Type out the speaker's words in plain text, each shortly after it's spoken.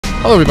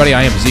Hello everybody,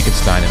 I am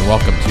Zekenstein and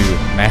welcome to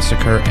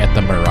Massacre at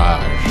the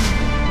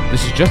Mirage.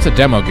 This is just a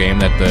demo game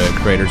that the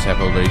creators have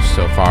released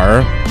so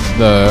far.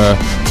 The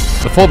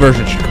full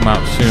version should come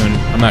out soon.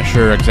 I'm not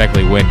sure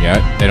exactly when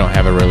yet. They don't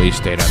have a release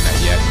date on that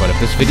yet, but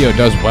if this video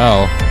does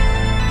well,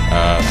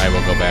 I will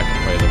go back and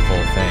play the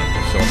full thing.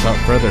 So without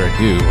further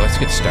ado, let's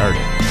get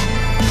started.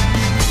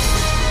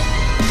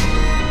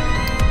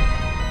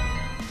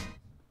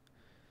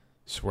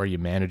 This is where you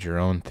manage your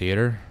own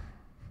theater,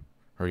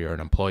 or you're an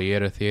employee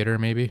at a theater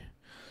maybe.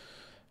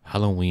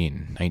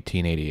 Halloween,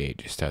 1988,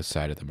 just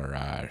outside of the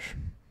Mirage.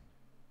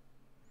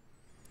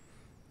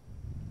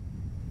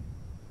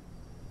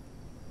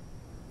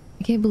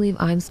 I can't believe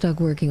I'm stuck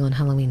working on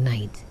Halloween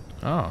night.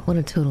 Oh. What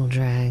a total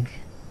drag.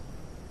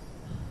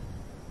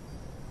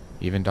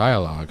 Even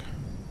dialogue.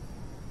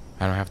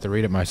 I don't have to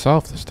read it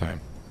myself this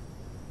time.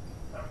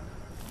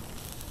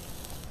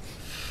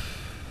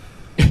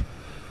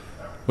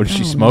 What is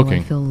she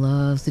smoking? Phil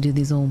loves to do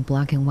these old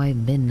black and white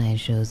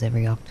midnight shows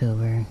every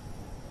October.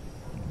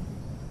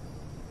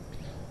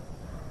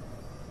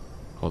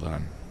 Hold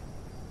on.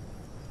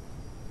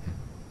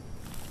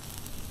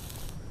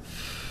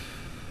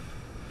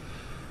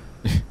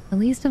 At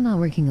least I'm not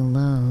working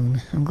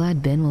alone. I'm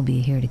glad Ben will be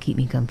here to keep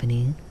me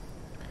company.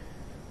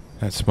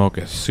 That smoke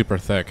is super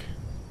thick.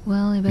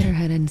 Well, I better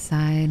head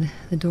inside.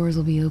 The doors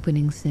will be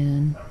opening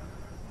soon.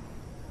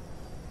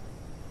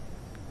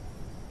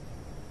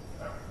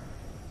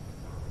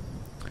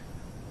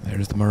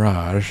 There's the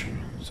Mirage.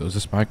 So is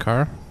this my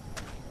car?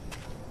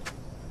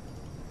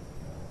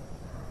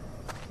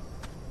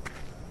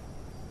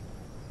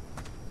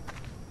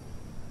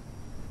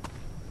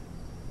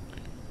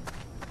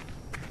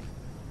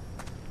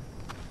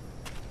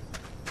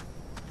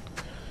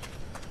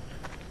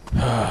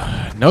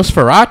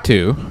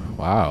 Nosferatu.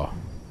 Wow.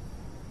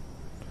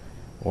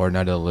 Or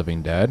Night of the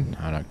Living Dead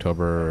on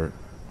October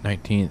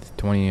 19th,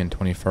 20th, and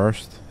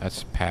 21st.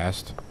 That's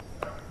past,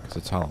 because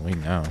it's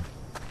Halloween now.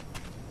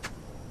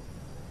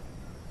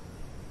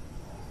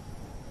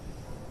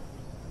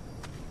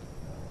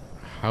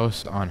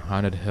 House on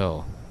Haunted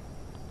Hill.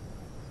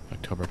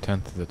 October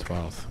 10th to the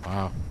 12th.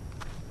 Wow.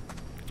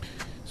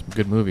 Some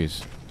good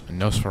movies.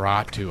 And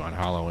Nosferatu on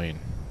Halloween.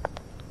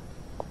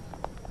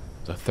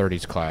 It's a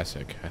 30s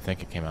classic. I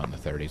think it came out in the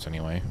 30s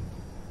anyway.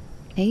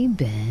 Hey,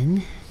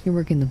 Ben. You're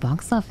working the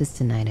box office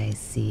tonight, I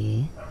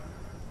see.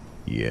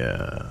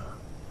 Yeah.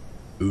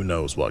 Who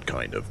knows what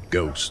kind of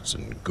ghosts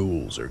and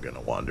ghouls are gonna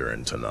wander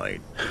in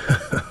tonight.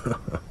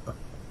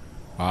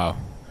 Wow.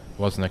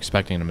 Wasn't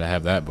expecting him to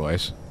have that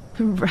voice.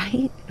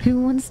 Right?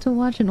 Who wants to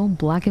watch an old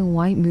black and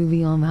white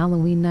movie on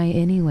Halloween night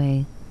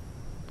anyway?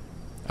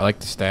 I like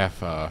the staff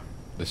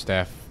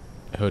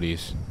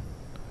hoodies.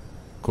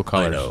 Cool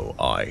colors. I know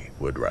I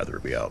would rather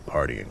be out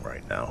partying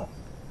right now.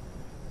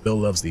 Bill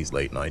loves these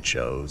late night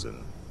shows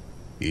and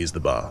he's the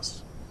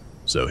boss.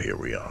 So here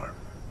we are.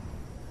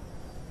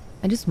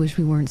 I just wish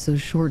we weren't so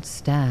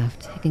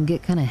short-staffed. It can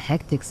get kind of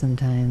hectic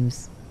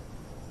sometimes.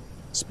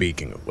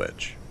 Speaking of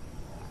which,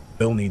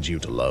 Bill needs you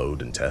to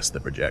load and test the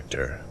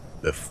projector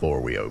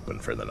before we open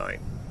for the night.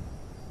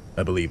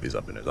 I believe he's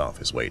up in his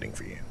office waiting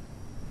for you.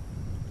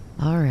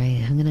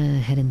 Alright, I'm gonna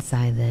head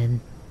inside then.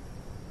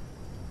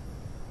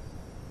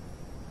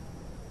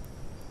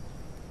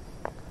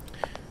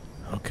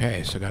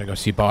 Okay, so gotta go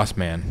see Boss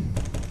Man.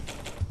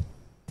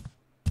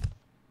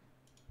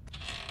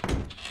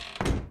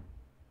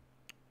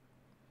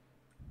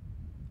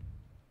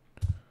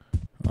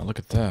 Oh, look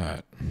at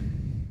that.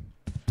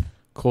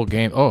 Cool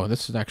game. Oh,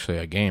 this is actually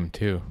a game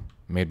too.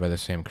 Made by the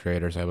same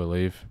creators, I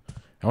believe.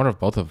 I wonder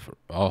if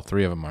all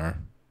three of them are.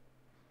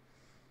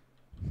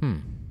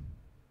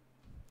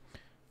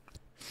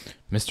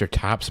 Mr.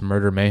 Top's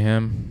Murder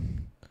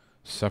Mayhem.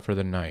 Suffer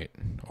the Night.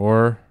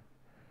 Or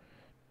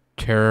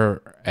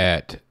Terror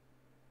at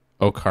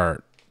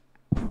Oakheart.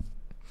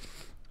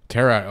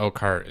 Terror at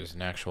Oakheart is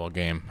an actual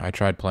game. I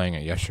tried playing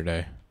it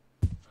yesterday.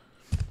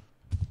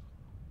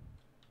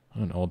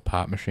 An old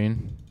pop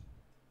machine.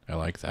 I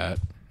like that.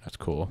 That's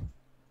cool.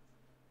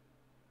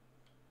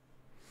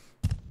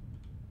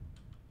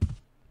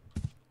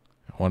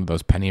 One of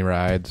those penny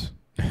rides.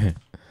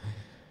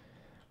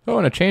 Oh,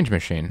 and a change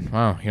machine.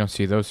 Wow, you don't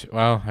see those.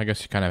 Well, I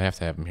guess you kind of have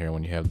to have them here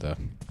when you have the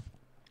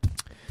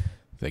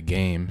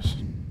games.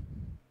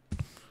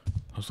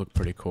 Those look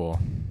pretty cool.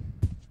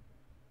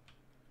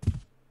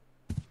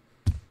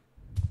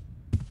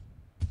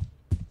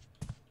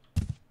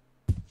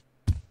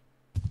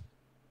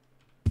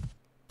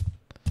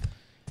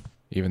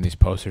 Even these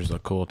posters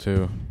look cool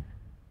too.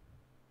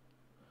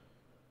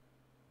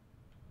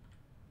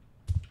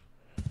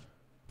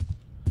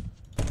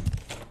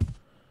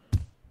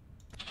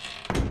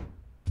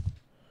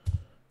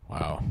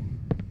 Wow.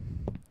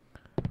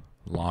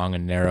 Long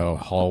and narrow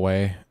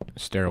hallway,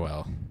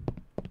 stairwell.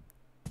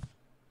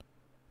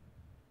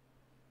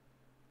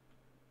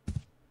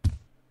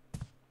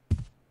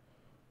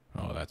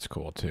 Oh, that's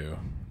cool too.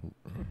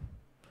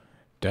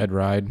 Dead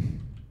Ride.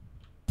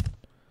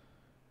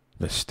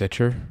 The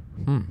Stitcher.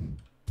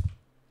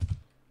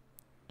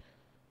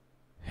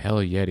 Hell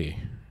Yeti.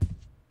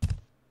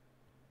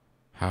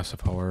 House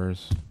of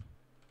Horrors.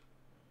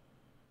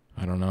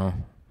 I don't know.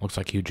 Looks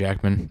like Hugh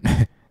Jackman.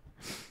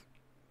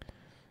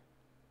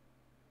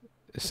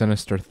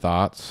 Sinister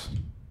Thoughts.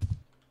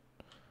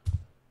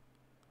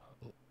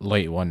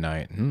 Late One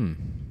Night.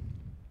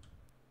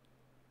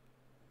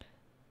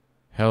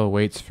 Hell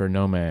Waits for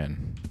No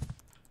Man.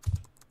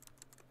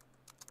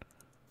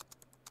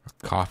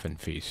 Coffin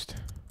Feast.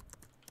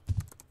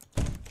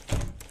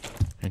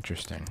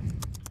 Interesting.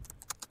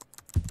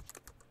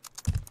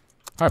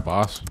 Hi,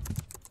 boss.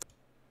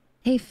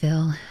 Hey,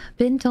 Phil.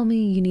 Ben told me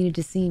you needed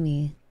to see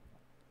me.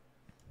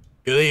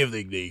 Good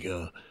evening,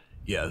 Nico.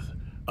 Yes,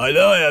 I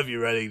know I have you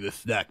running the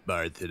snack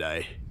bar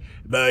today,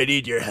 but I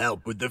need your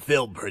help with the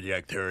film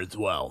projector as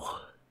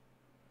well.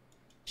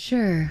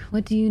 Sure.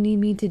 What do you need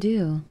me to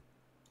do?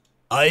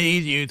 I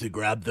need you to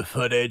grab the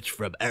footage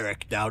from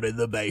Eric down in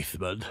the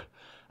basement,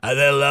 and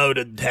then load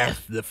and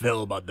test the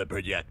film on the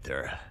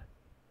projector.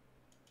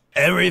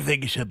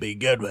 Everything should be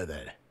good with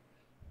it.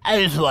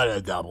 I just want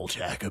to double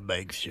check and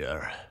make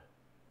sure.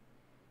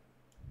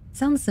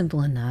 Sounds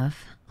simple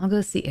enough. I'll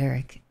go see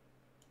Eric.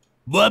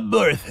 One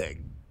more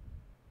thing.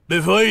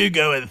 Before you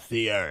go and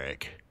see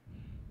Eric,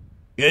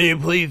 can you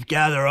please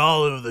gather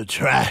all of the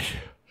trash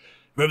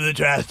from the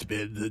trash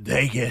bins and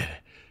take it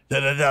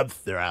to the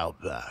dumpster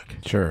out back?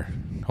 Sure.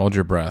 Hold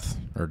your breath.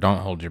 Or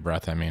don't hold your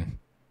breath, I mean.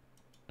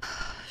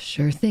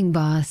 Sure thing,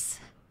 boss.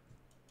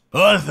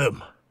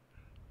 Awesome.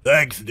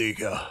 Thanks,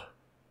 Nico.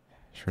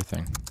 Sure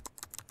thing.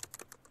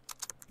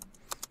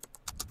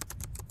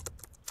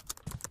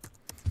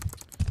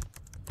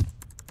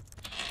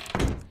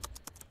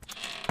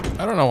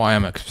 I don't know why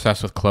I'm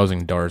obsessed with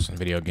closing doors in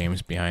video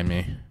games behind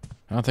me.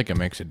 I don't think it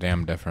makes a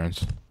damn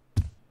difference.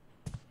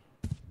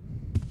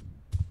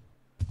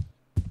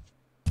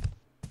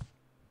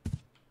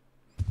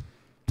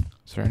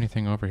 Is there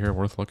anything over here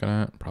worth looking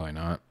at? Probably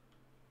not.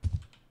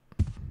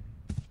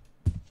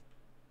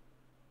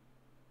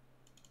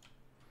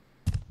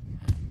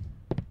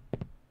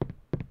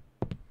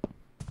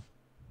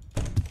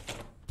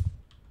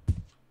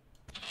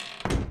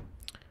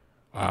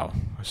 Wow,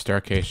 a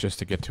staircase just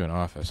to get to an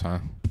office, huh?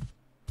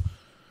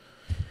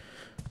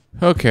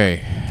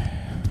 Okay.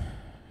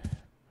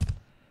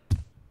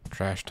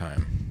 Trash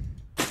time.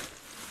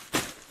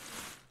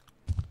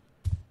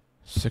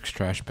 6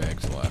 trash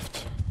bags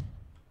left.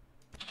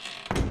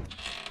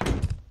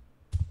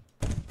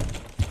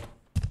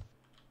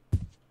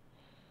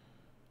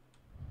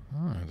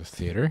 Oh, the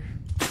theater.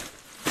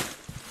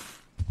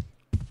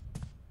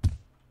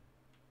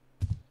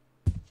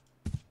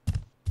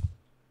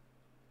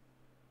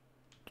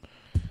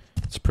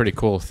 It's a pretty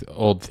cool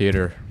old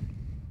theater.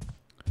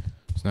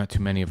 There's not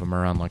too many of them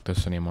around like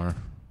this anymore.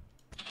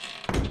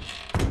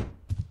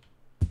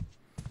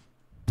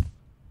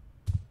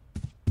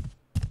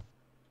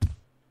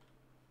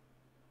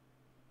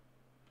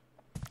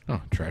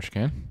 Oh, trash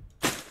can.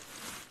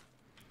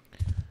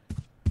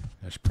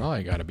 There's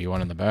probably got to be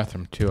one in the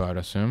bathroom too, I'd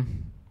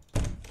assume.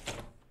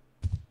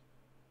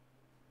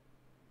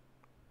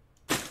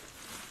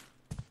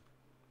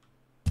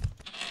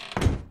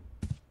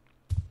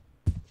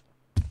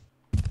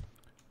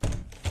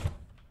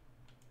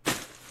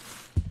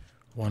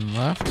 One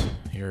left.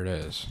 Here it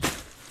is.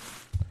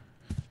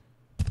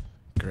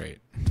 Great.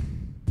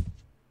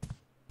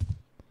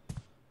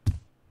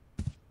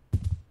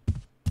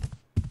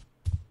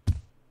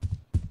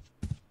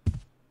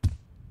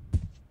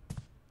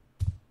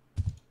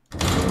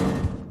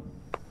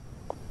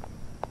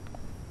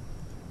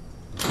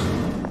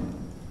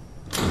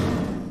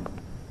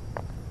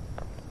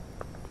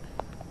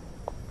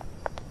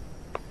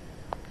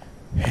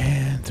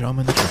 And throw them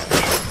in the trash.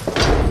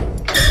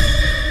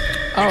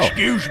 Oh.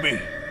 Excuse me,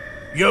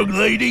 young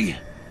lady.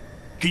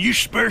 Can you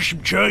spare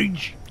some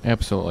change?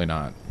 Absolutely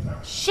not.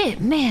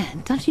 Shit,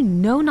 man. Don't you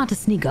know not to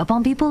sneak up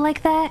on people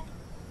like that?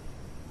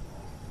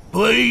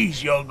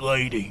 Please, young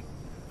lady.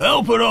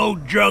 Help an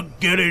old drunk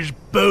get his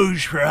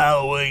booze for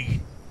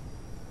Halloween.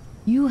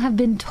 You have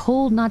been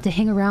told not to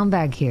hang around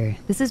back here.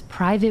 This is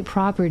private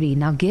property.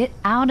 Now get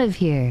out of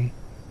here.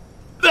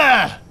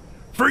 Ah!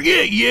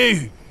 Forget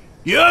you,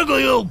 you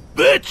ugly old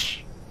bitch!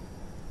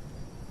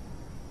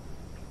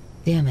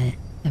 Damn it.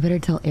 I better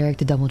tell Eric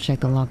to double check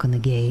the lock on the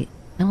gate.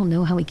 I don't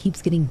know how he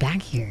keeps getting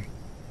back here.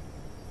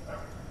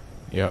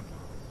 Yep.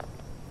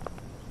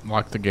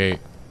 Lock the gate.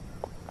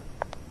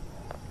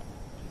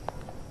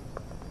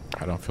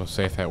 I don't feel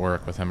safe at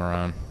work with him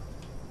around.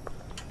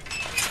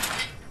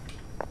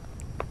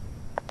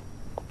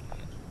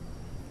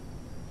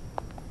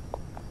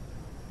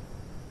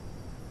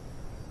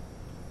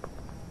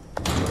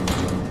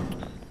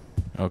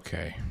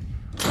 Okay.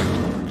 I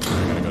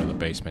gotta go to the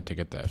basement to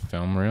get that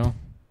film reel.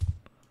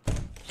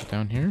 Is it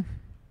down here?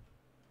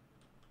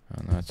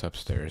 Oh, no, it's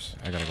upstairs.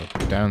 I gotta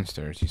go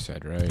downstairs, you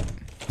said, right?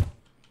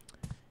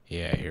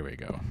 Yeah, here we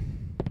go.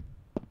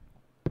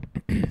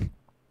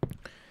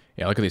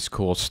 Yeah, look at these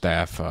cool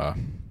staff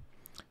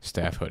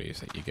hoodies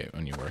that you get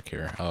when you work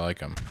here. I like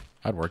them.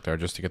 I'd work there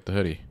just to get the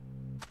hoodie.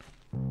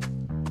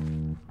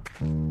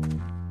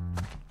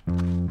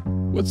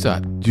 What's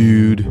up,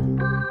 dude?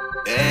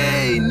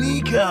 Hey,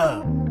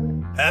 Nika!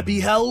 Happy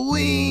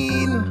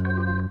Halloween!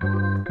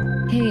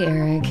 Hey,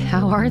 Eric,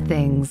 how are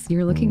things?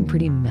 You're looking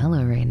pretty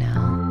mellow right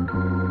now.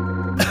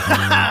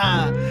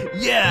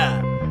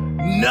 Yeah!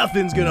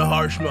 Nothing's gonna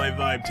harsh my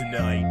vibe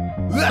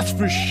tonight. That's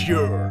for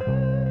sure.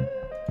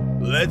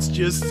 Let's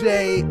just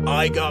say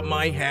I got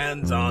my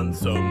hands on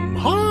some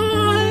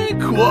high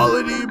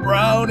quality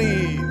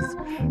brownies.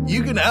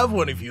 You can have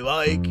one if you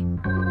like.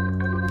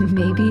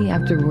 Maybe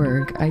after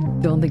work. I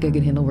don't think I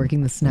could handle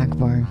working the snack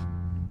bar.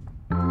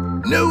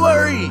 No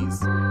worries.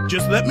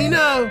 Just let me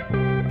know.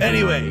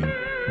 Anyway,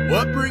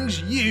 what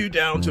brings you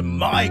down to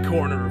my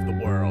corner of the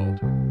world?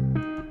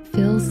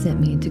 Phil sent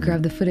me to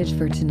grab the footage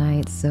for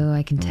tonight so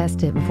I can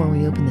test it before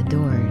we open the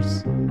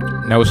doors.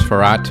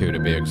 Nosferatu, to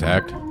be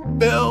exact.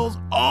 Bill's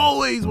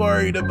always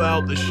worried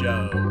about the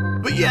show.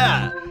 But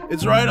yeah,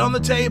 it's right on the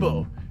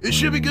table. It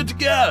should be good to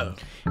go.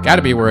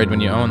 Gotta be worried when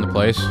you own the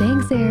place.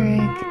 Thanks,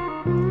 Eric.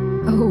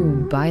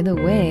 Oh, by the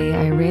way,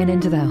 I ran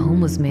into that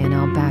homeless man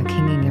out back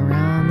hanging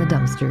around the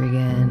dumpster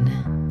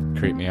again.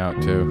 Creep me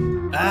out,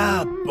 too.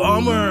 Ah,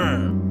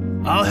 bummer.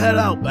 I'll head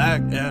out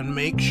back and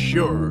make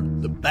sure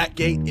the back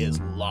gate is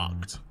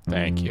locked.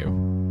 Thank you.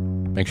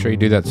 Make sure you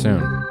do that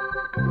soon.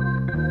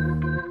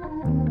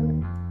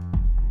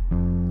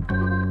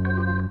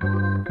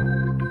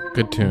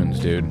 Good tunes,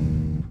 dude.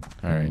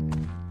 Alright.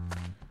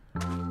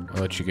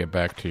 I'll let you get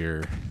back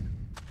to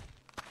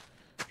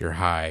your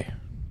high.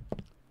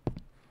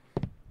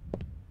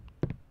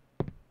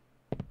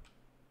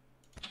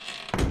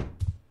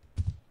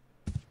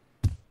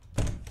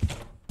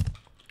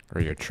 Or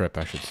your trip,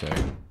 I should say.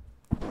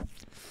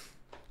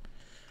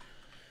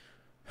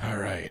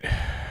 Alright.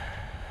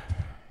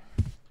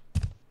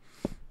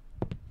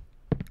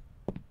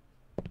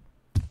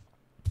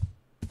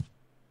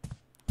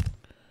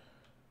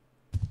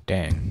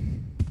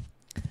 Dang.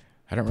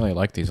 I don't really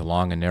like these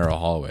long and narrow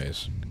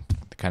hallways.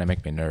 They kind of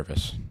make me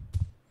nervous.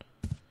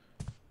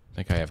 I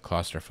think I have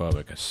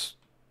claustrophobic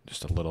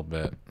just a little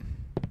bit.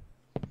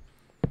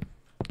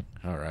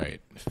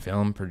 Alright.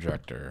 Film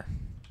projector.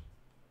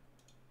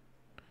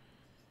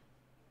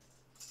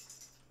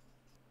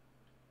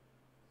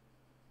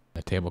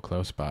 A table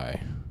close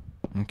by.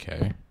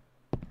 Okay.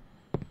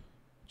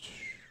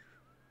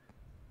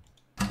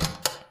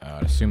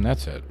 I'd assume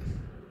that's it.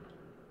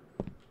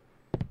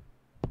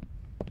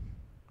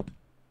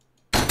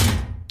 Okay.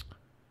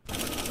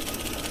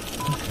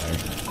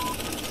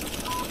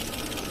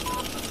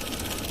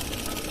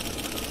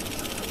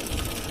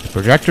 The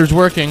projector's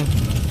working.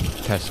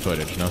 Test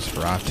footage,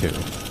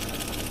 Nosferatu.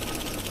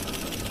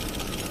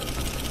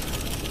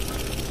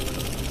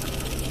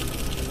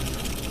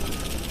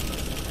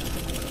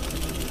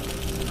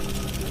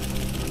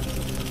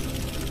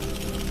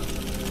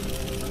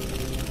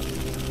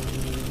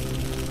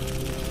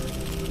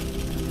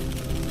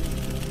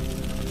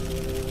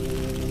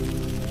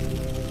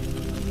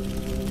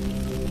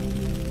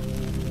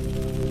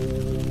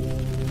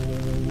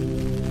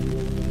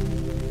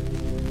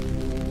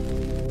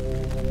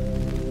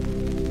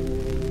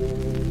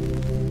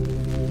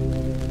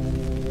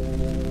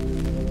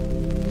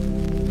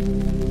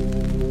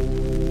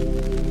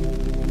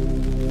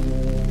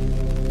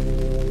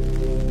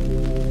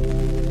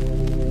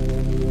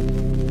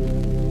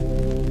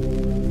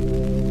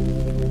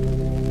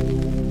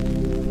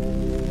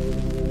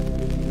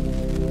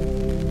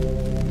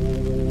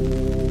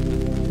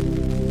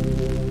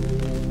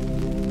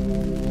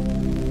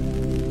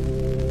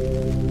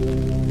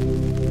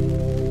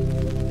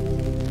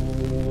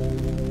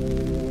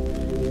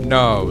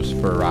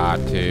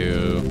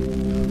 Nosferatu.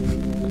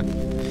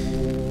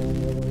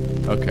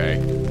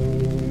 Okay.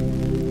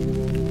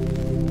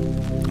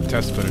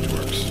 Test footage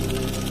works.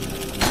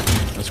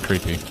 That's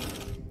creepy.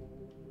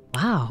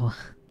 Wow,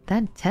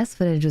 that test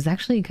footage was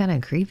actually kind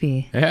of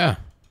creepy. Yeah.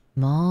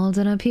 I'm all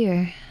done up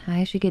here.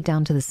 I should get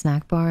down to the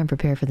snack bar and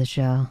prepare for the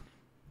show.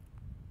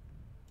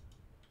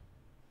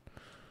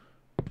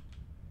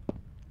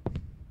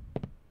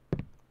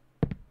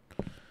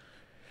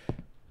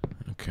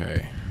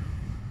 Okay.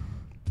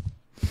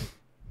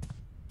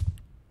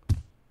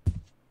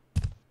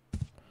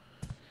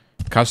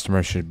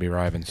 Customers should be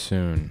arriving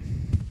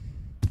soon.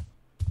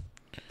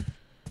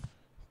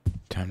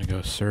 Time to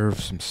go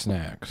serve some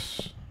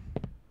snacks.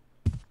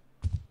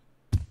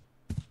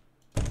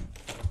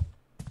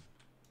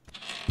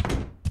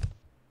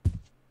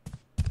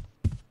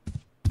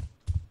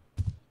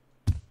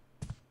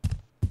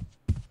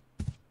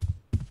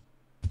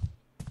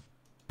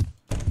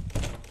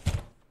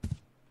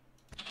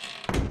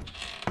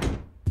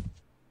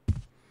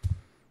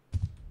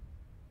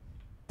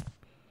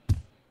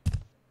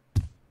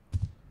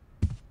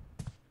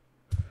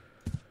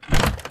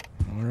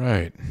 All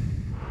right.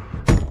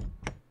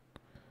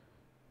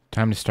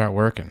 Time to start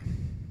working.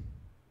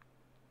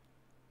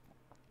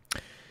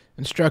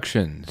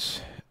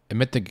 Instructions.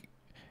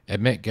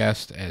 Admit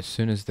guests as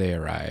soon as they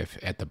arrive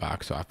at the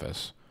box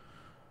office.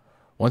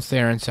 Once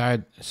they are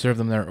inside, serve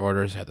them their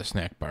orders at the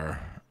snack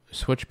bar.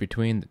 Switch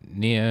between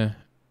Nika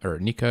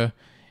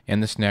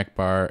and the snack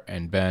bar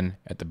and Ben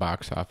at the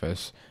box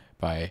office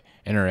by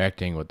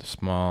interacting with the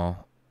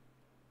small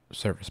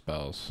service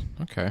bells.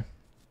 Okay.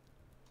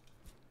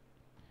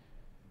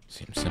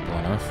 Seems simple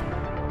enough.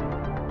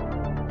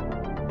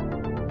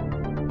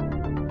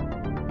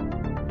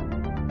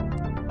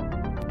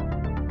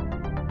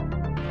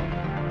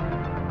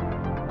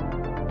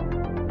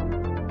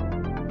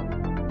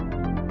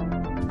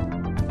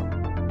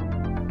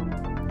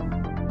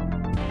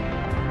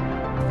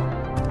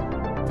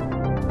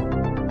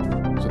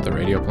 Is it the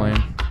radio playing?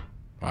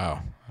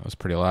 Wow, that was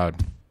pretty loud.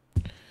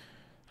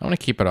 I want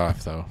to keep it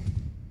off, though.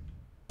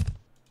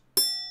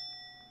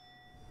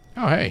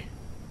 Oh, hey.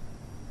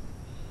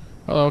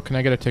 Hello, can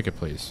I get a ticket,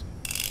 please?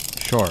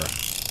 Sure.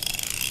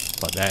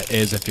 But that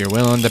is if you're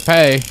willing to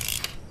pay.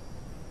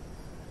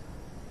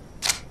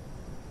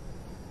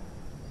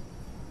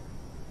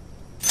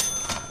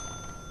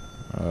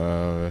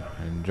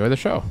 Enjoy the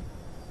show.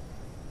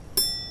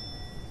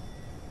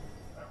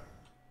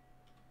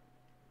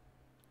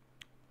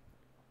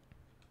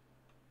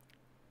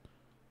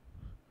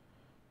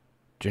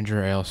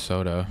 Ginger ale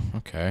soda.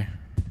 Okay.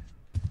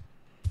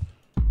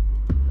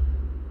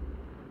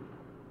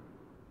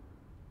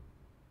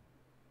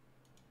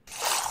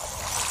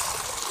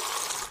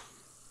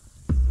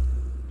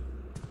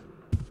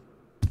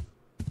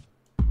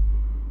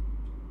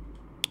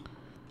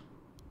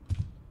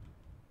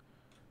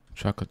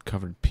 Chocolate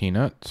covered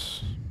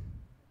peanuts.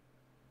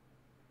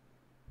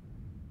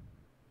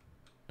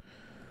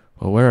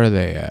 Well, where are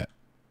they at?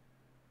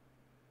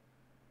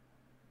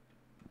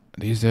 Are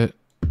these it?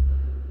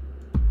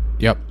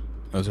 Yep,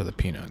 those are the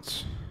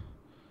peanuts.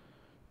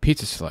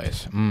 Pizza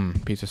slice.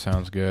 Pizza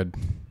sounds good.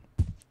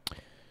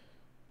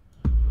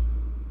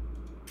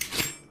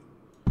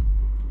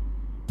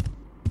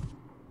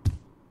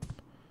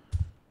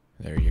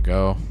 There you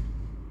go.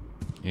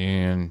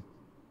 And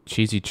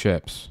cheesy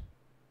chips.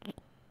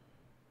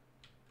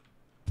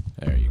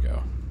 There you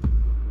go.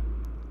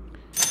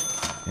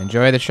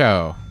 Enjoy the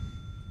show.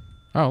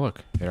 Oh,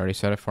 look. They already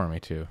set it for me,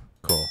 too.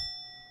 Cool.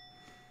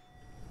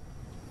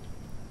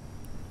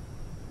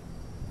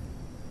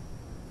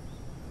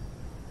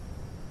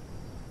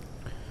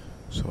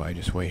 So I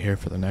just wait here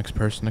for the next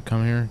person to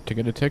come here to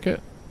get a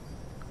ticket?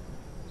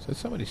 So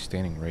somebody's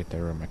standing right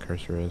there where my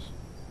cursor is.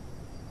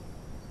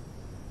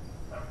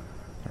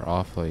 They're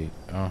awfully...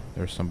 Oh,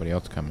 there's somebody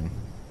else coming.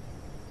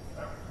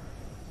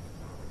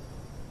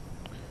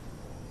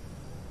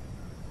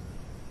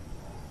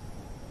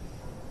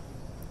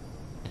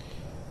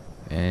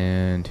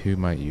 And who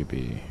might you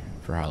be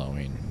for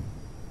Halloween?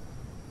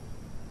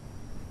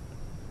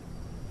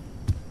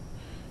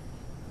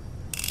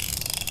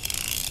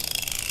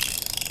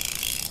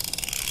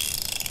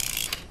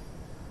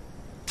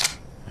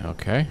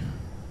 Okay.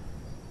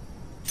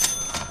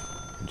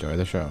 Enjoy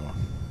the show.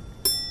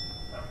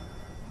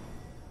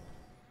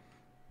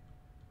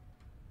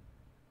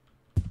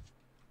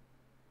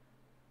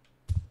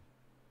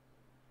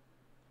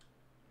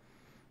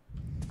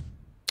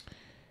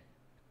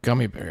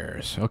 Gummy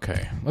bears.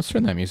 Okay, let's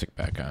turn that music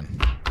back on.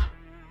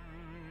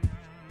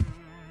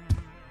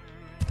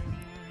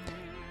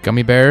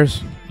 Gummy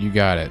bears? You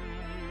got it.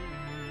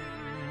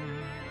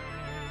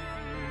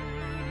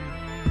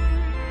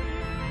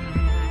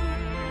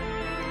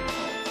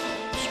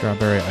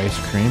 Strawberry ice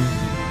cream.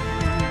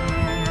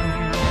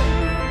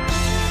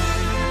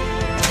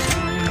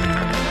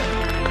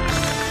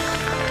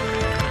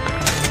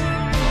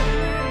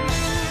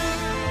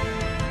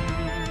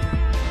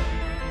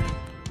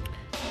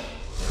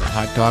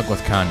 Hot dog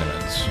with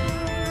condiments.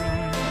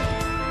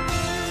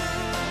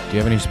 Do you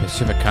have any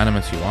specific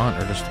condiments you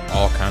want, or just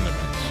all condiments?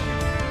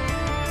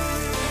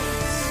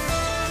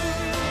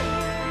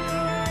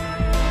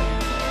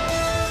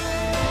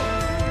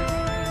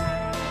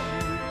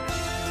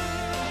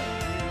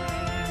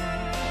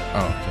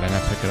 Oh, did I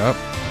not pick it up?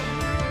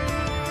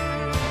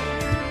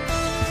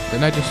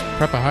 Didn't I just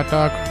prep a hot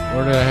dog?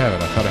 Where did I have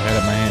it? I thought I had it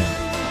in my hand.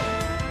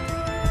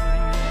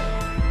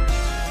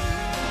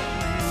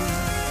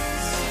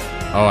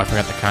 Oh, I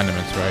forgot the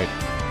condiments, right?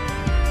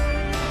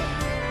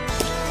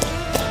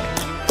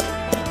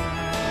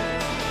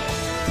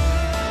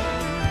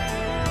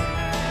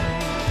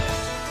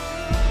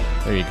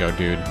 There you go,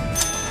 dude.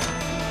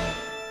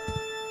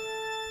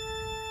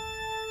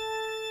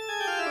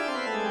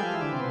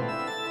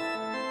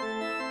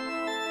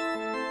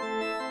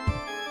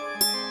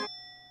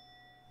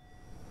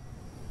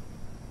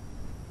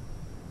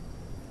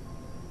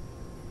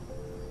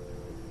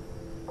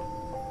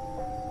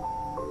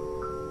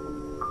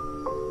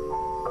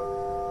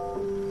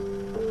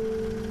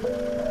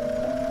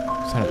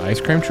 Is that an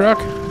ice cream truck?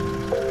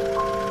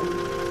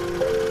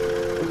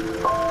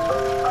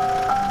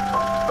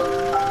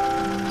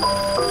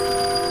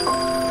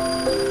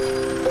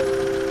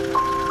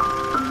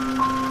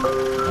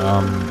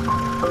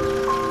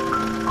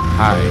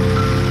 Hi.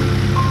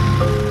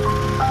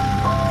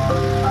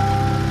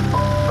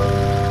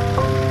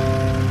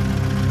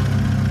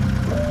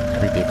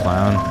 Creepy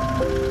clown.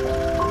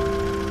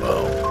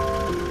 Well,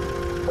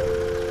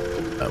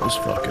 that was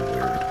fucking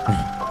weird.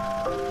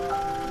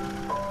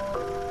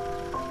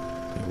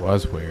 It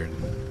was weird.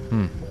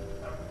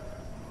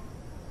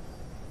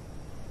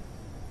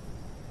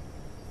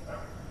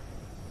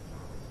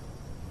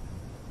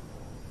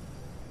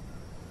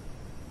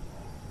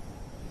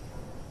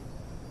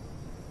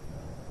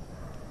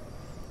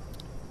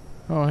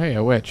 Oh, hey,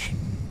 a witch.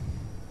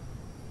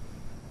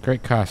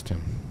 Great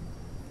costume.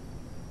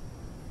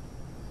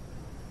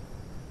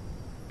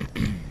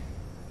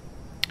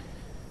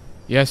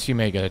 Yes, you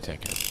may get a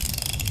ticket.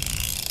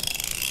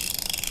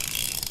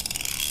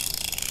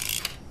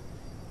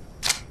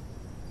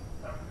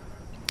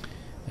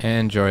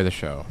 Enjoy the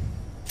show.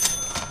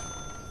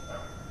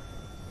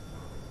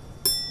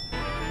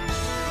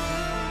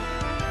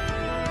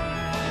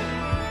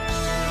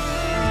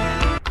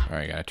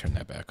 Alright, gotta turn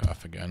that back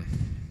off again.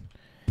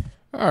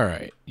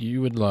 Alright,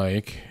 you would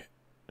like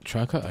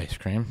chocolate ice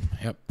cream.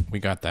 Yep, we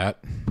got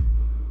that.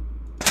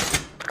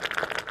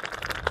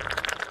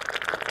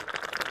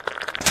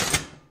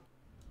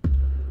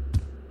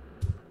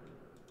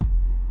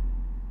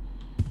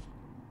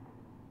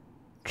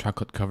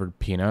 Chocolate covered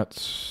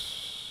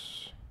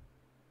peanuts.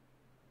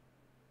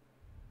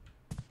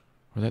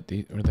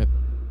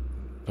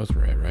 Those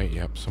were it, right?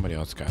 Yep, somebody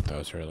else got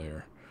those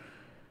earlier.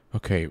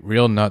 Okay,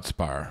 real nuts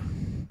bar.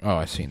 Oh,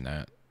 I seen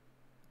that.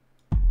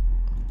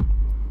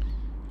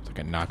 It's like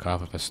a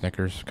knockoff of a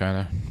Snickers,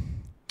 kinda.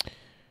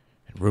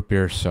 And root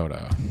beer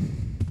soda.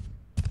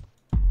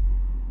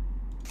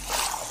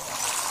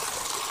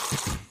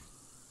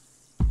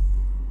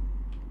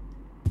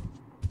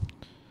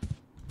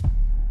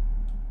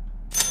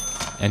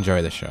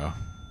 Enjoy the show.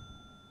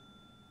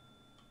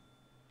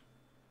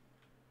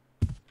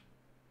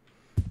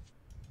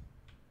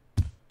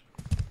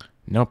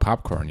 No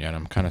popcorn yet.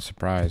 I'm kind of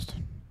surprised.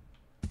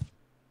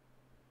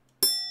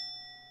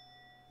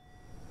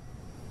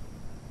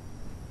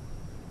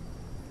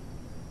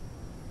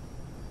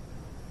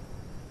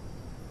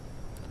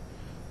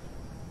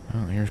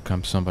 Oh, here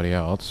comes somebody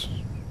else.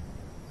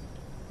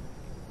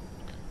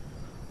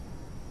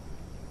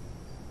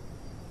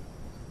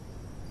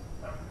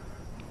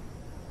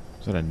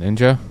 Is that a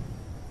ninja?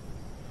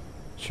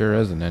 Sure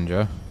is a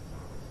ninja.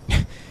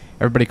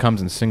 Everybody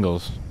comes in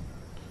singles.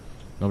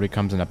 Nobody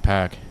comes in a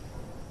pack.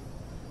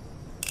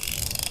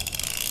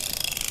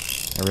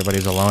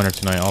 Everybody's a loner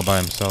tonight all by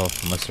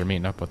himself, unless they're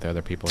meeting up with the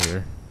other people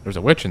here. There's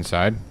a witch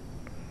inside.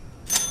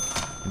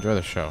 Enjoy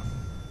the show.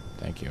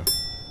 Thank you.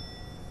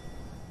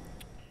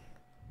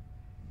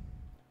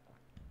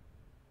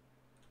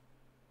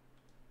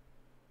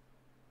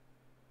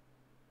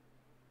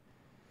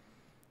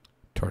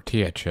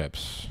 Tortilla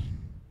chips.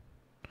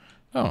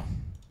 Oh.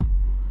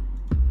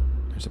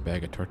 There's a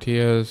bag of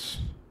tortillas.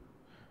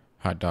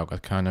 Hot dog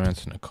with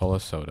condiments and a cola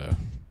soda.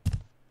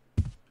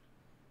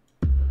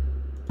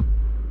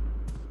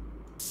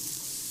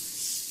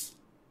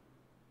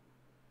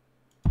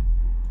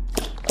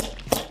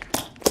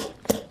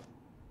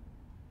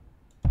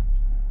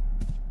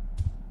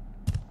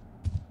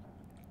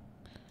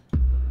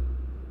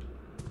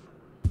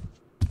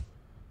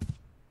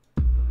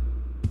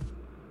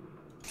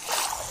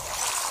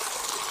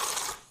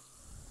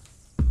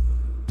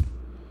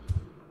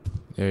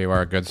 There you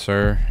are, good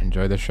sir.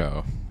 Enjoy the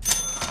show.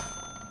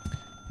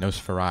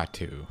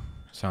 Nosferatu.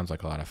 Sounds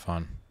like a lot of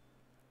fun.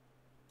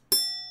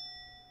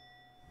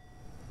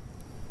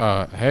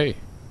 Hey.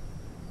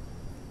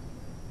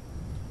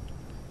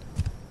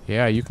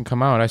 Yeah, you can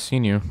come out. I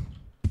seen you.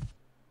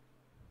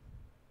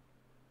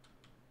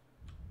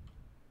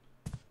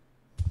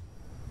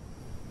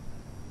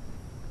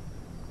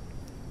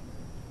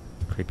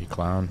 Creepy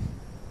clown.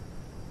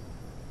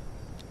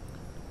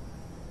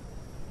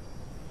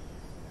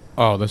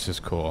 Oh, this is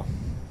cool.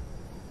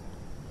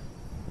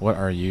 What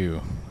are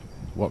you?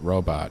 What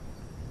robot?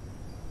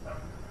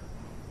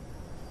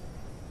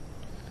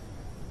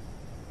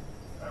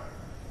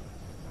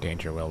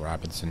 Danger, Will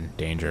Robinson.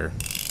 Danger.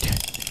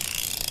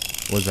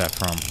 What was that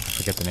from? I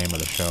forget the name of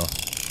the show.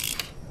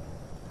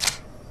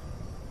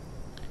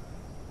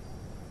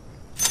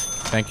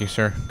 Thank you,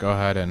 sir. Go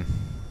ahead and...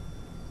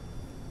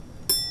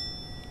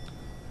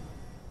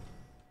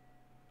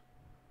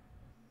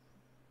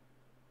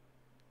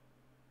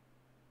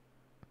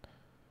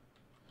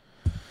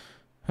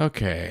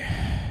 Okay.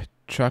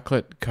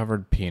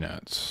 Chocolate-covered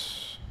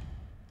peanuts.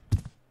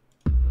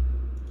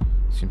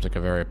 Seems like a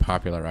very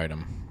popular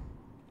item.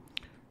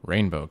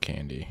 Rainbow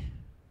candy.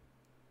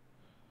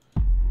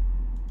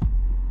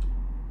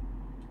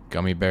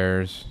 Gummy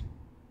bears.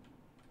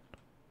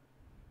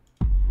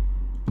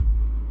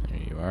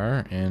 There you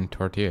are. And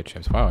tortilla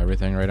chips. Wow,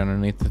 everything right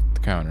underneath the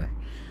counter.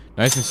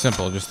 Nice and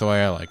simple, just the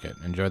way I like it.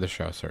 Enjoy the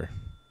show, sir.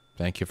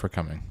 Thank you for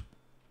coming.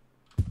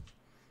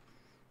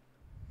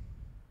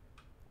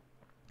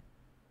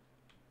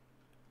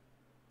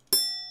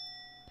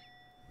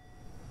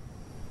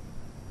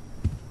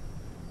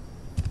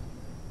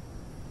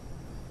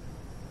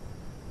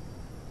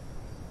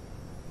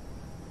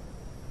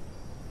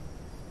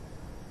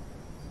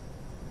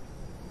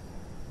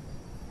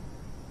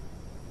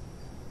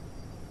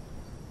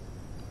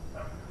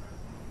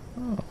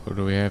 Oh, what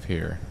do we have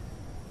here?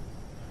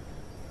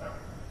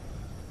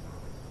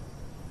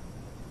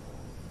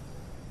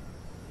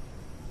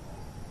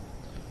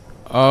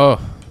 Oh,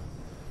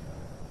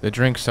 the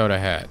drink soda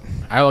hat.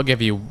 I will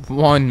give you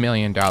 $1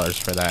 million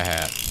for that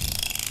hat.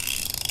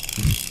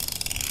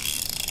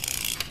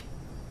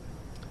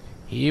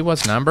 He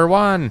was number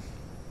one.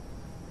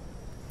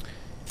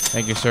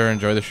 Thank you, sir.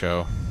 Enjoy the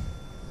show.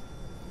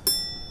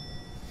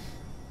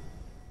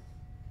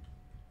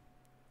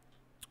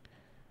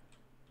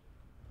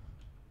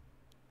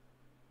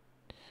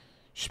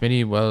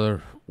 Schmitty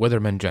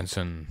Weatherman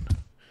Jensen.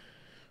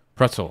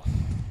 Pretzel.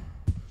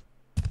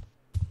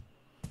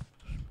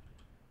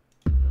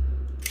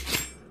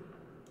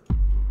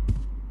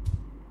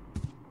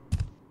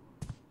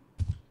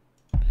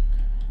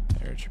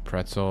 There's your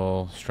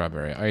pretzel.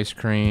 Strawberry ice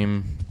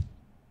cream.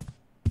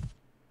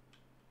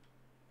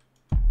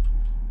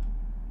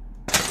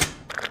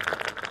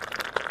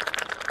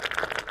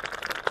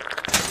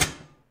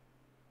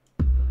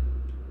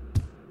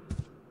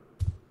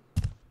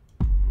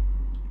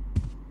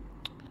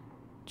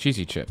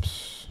 Cheesy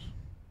chips.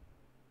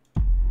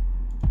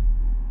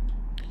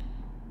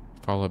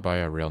 Followed by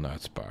a real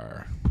nuts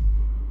bar.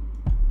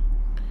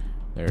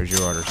 There's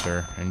your order,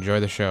 sir. Enjoy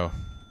the show.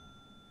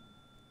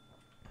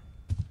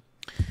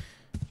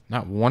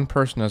 Not one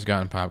person has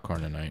gotten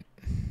popcorn tonight.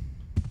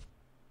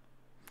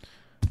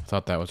 I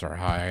thought that was our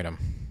high item.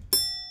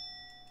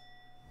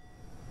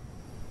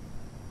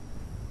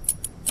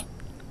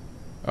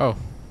 Oh.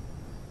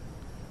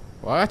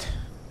 What?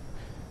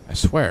 I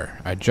swear,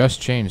 I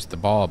just changed the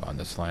bulb on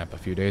this lamp a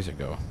few days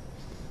ago.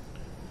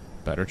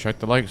 Better check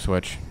the light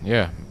switch.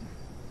 Yeah.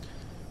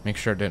 Make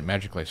sure it didn't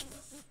magically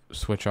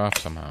switch off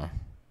somehow.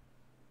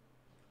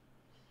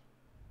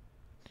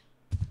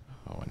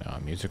 Oh, and now a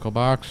musical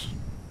box?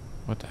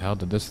 What the hell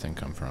did this thing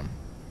come from?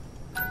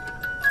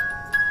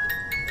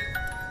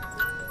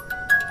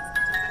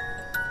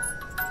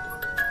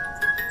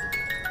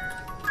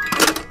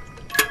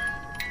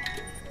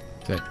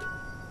 Is that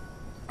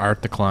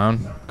Art the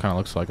Clown? Kind of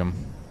looks like him.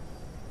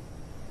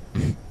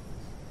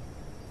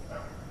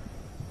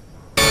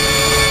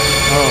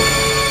 Oh.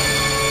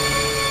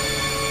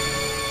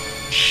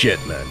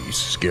 Shit, man, you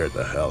scared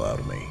the hell out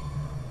of me.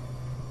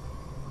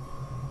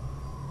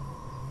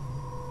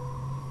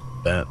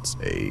 That's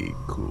a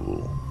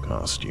cool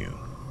costume.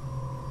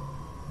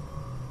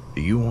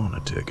 Do you want a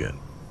ticket?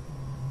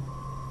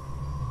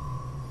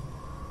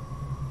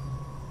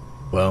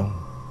 Well,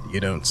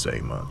 you don't say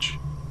much.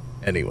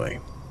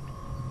 Anyway,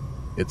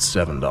 it's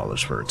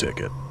 $7 for a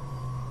ticket.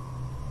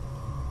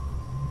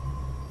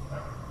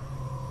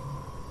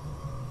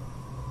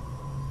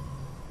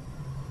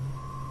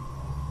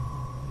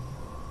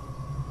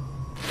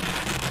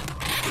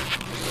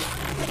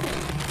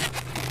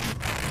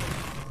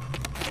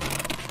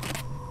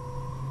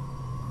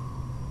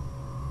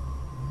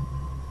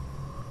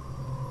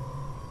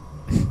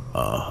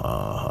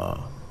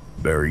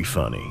 Very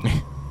funny.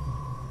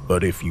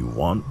 But if you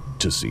want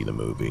to see the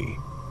movie,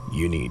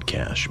 you need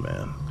cash,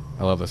 man.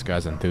 I love this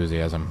guy's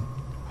enthusiasm.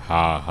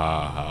 Ha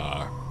ha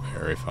ha.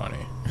 Very funny.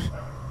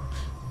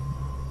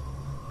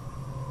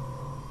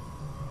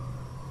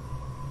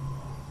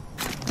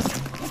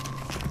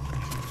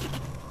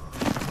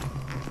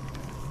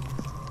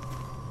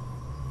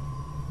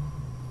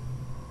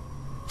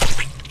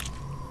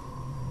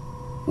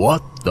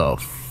 What the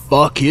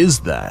fuck is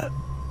that?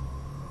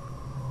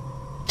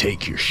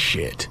 Take your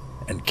shit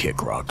and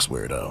kick rocks,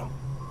 weirdo,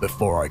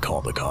 before I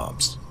call the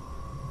cops.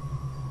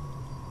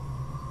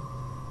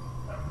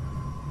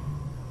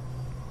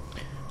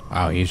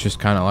 Wow, he's just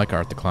kind of like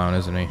Art the Clown,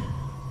 isn't he?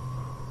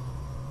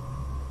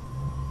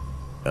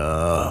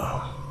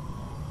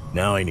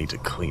 Now I need to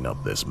clean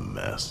up this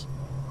mess.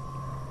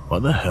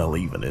 What the hell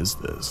even is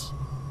this?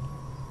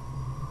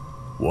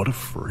 What a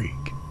freak.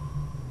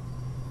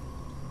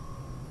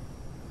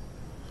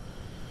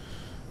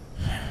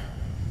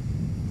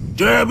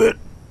 Damn it!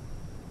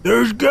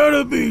 There's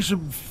gotta be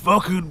some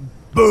fucking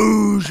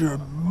booze or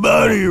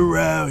money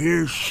around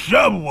here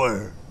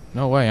somewhere.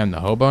 No way, I'm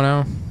the hobo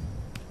now?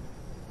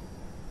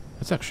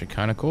 That's actually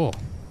kind of cool.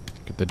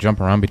 Get to jump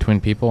around between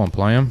people and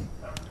play them.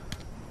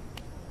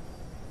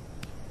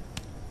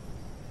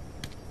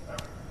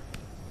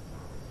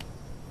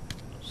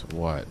 So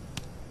what?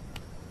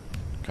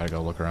 Gotta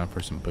go look around for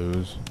some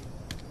booze.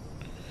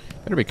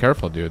 Better be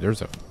careful, dude.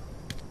 There's a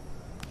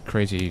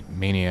crazy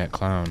maniac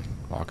clown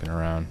walking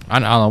around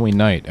on Halloween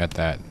night at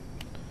that.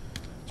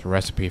 It's a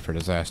recipe for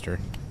disaster.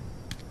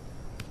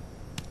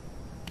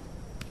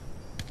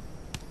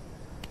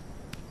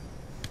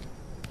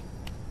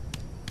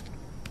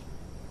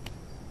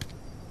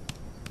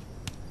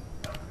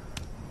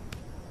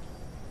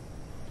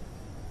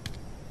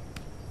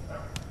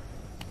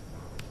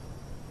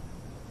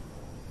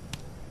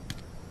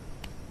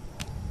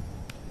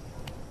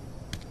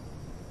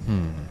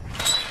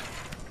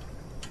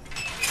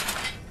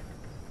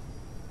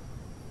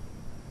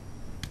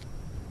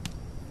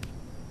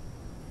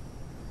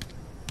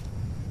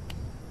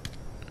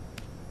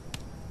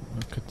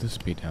 What could this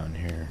be down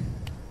here?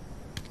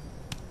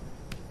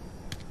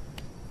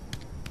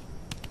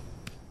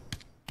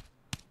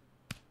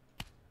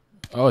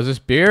 Oh, is this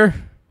beer?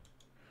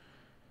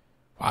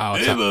 Wow,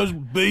 it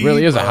must be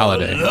really is a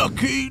holiday.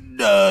 Lucky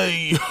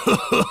day.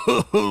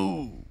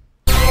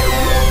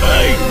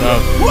 Hey,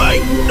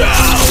 wait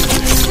now!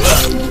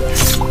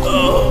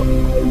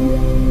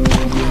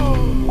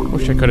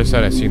 Wish I could have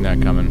said I seen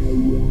that coming.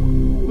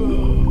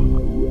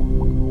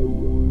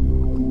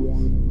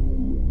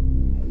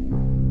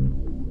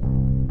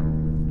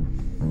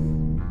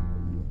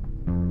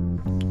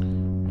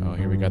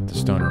 got the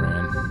stoner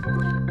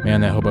man.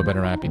 Man, that hobo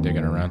better not be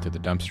digging around through the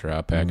dumpster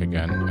out back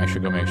again. I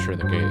should go make sure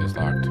the gate is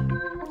locked.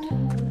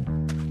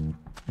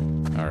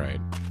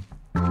 Alright.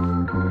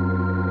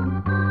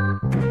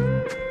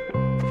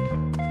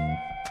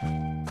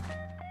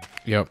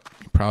 Yep,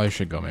 you probably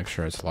should go make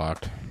sure it's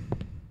locked.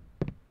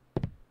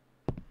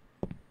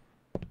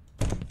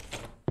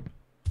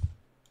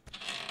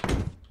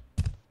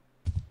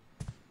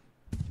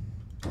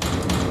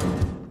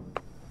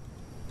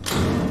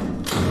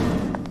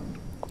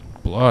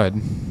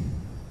 Blood?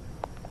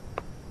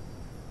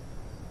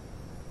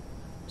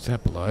 Is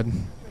that blood?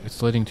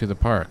 It's leading to the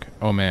park.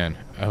 Oh man,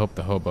 I hope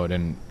the hobo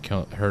didn't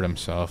hurt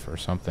himself or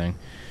something.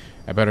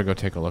 I better go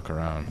take a look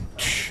around.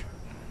 Shh.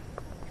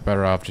 You're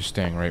better off just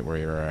staying right where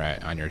you're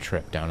at on your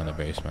trip down in the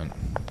basement.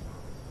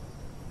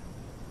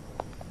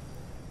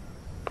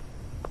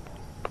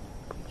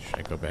 Should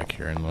I go back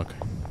here and look?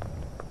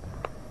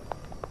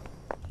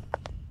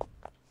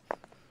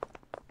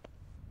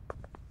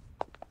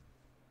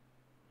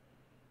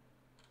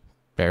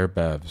 Bear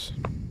Bevs.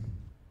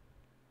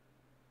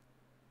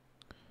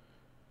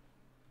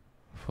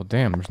 Well,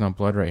 damn, there's no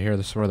blood right here.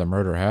 This is where the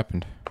murder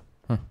happened.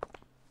 Huh.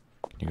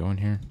 Can you go in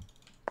here?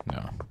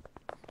 No.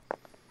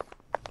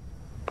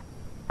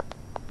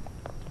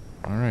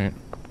 Alright.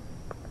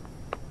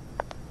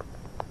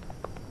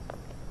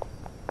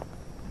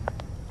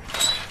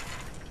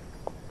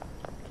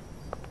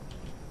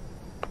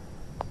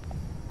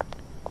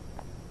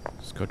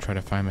 Let's go try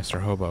to find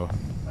Mr. Hobo.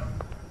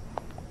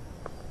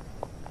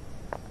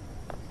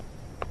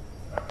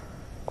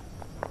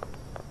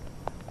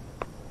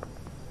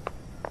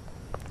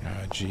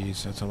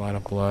 Jeez, that's a lot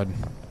of blood.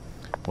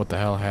 What the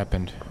hell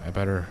happened? I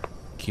better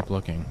keep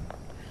looking.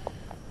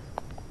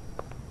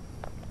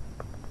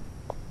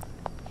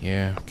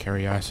 Yeah,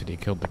 curiosity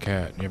killed the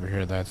cat. You ever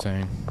hear that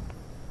saying?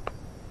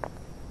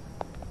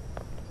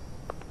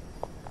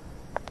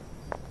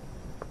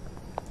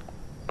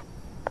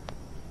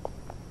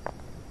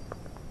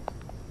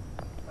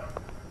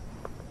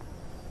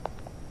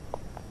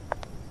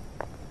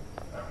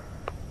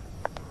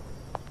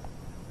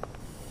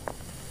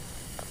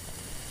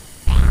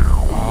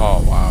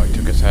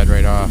 Head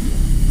right off.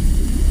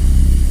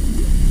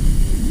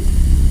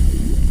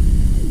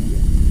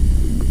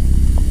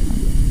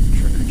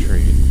 Trick or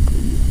treat.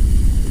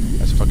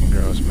 That's fucking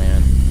gross,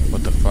 man.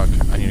 What the fuck?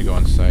 I need to go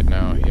inside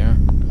now, yeah?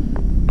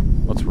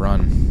 Let's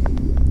run.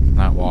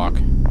 Not walk.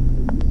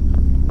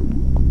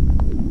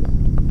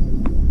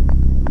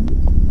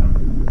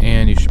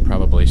 And you should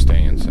probably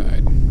stay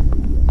inside.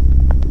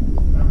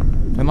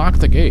 And lock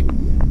the gate.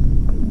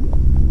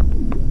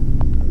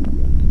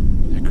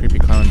 Creepy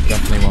clown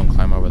definitely won't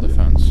climb over the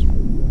fence.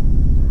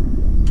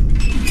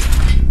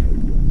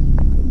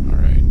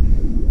 Alright.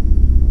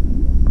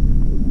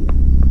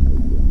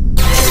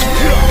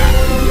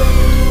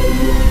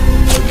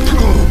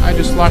 I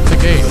just locked the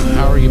gate.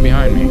 How are you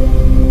behind me?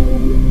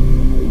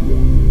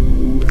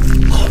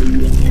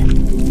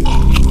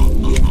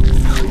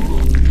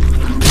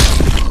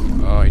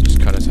 Oh, he just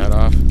cut his head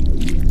off.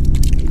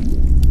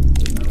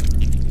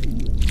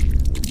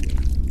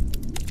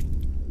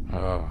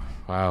 Oh.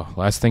 Wow,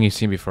 last thing you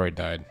seen before he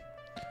died.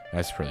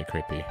 That's pretty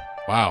creepy.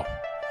 Wow.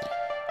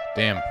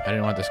 Damn, I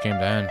didn't want this game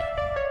to end.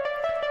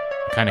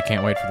 I kinda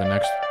can't wait for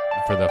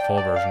the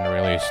full version to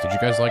release. Did you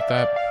guys like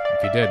that?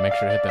 If you did, make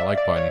sure to hit that like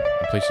button.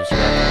 And please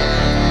subscribe to my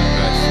content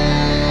like this.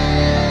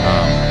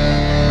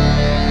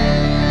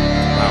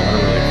 Wow, what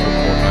a really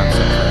cool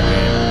concept for a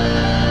game.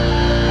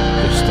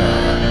 Just,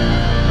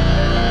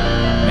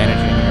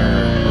 managing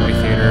your movie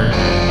theater,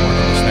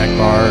 working the snack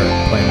bar,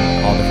 and playing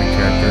all different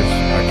characters.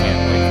 I can't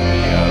wait for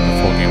the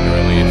full game to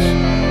release.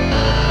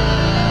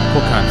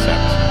 Cool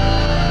concept.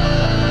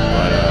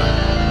 But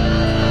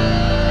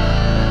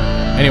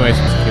anyways,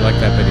 if you like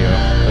that video,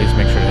 please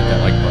make sure to hit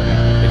that like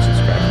button.